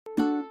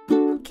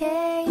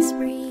case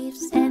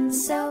briefs, and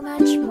so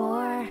much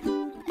more.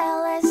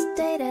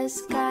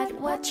 LSData's got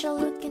what you're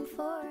looking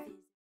for.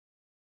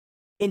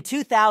 In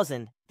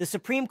 2000, the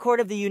Supreme Court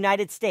of the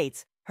United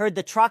States heard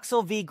the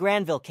Troxel v.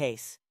 Granville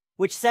case,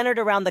 which centered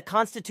around the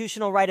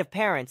constitutional right of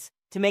parents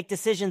to make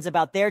decisions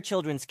about their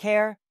children's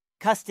care,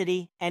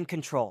 custody, and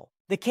control.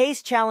 The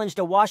case challenged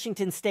a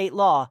Washington state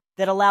law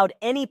that allowed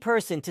any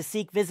person to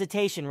seek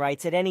visitation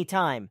rights at any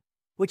time,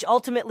 which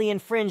ultimately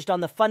infringed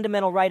on the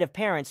fundamental right of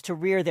parents to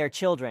rear their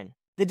children.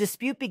 The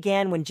dispute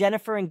began when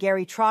Jennifer and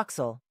Gary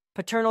Troxel,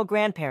 paternal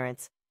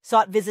grandparents,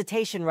 sought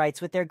visitation rights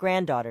with their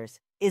granddaughters,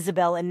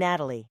 Isabel and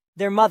Natalie.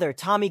 Their mother,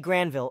 Tommy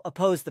Granville,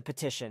 opposed the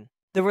petition.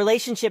 The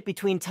relationship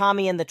between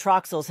Tommy and the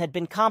Troxels had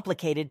been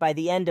complicated by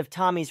the end of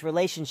Tommy's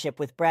relationship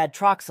with Brad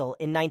Troxel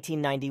in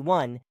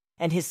 1991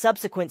 and his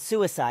subsequent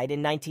suicide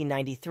in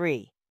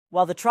 1993.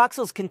 While the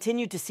Troxels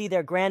continued to see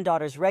their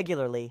granddaughters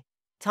regularly,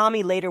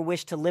 Tommy later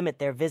wished to limit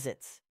their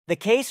visits. The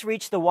case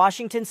reached the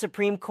Washington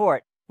Supreme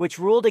Court, which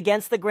ruled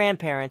against the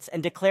grandparents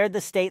and declared the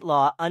state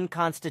law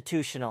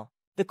unconstitutional.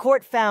 The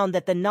court found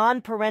that the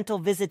non-parental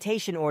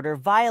visitation order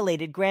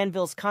violated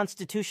Granville's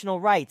constitutional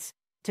rights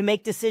to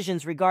make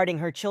decisions regarding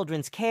her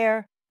children's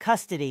care,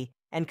 custody,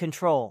 and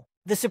control.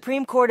 The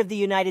Supreme Court of the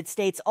United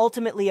States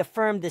ultimately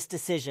affirmed this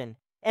decision,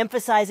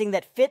 emphasizing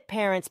that fit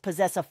parents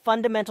possess a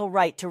fundamental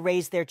right to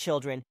raise their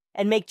children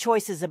and make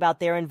choices about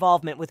their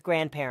involvement with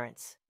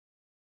grandparents.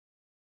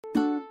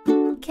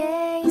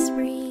 Case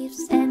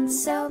briefs, and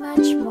so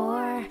much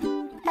more.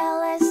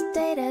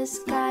 LSData's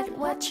got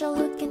what you're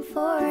looking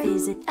for.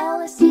 Visit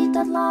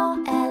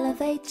LSD.law,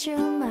 elevate your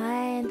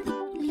mind.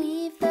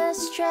 Leave the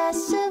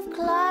stress of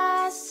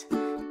class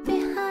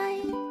behind.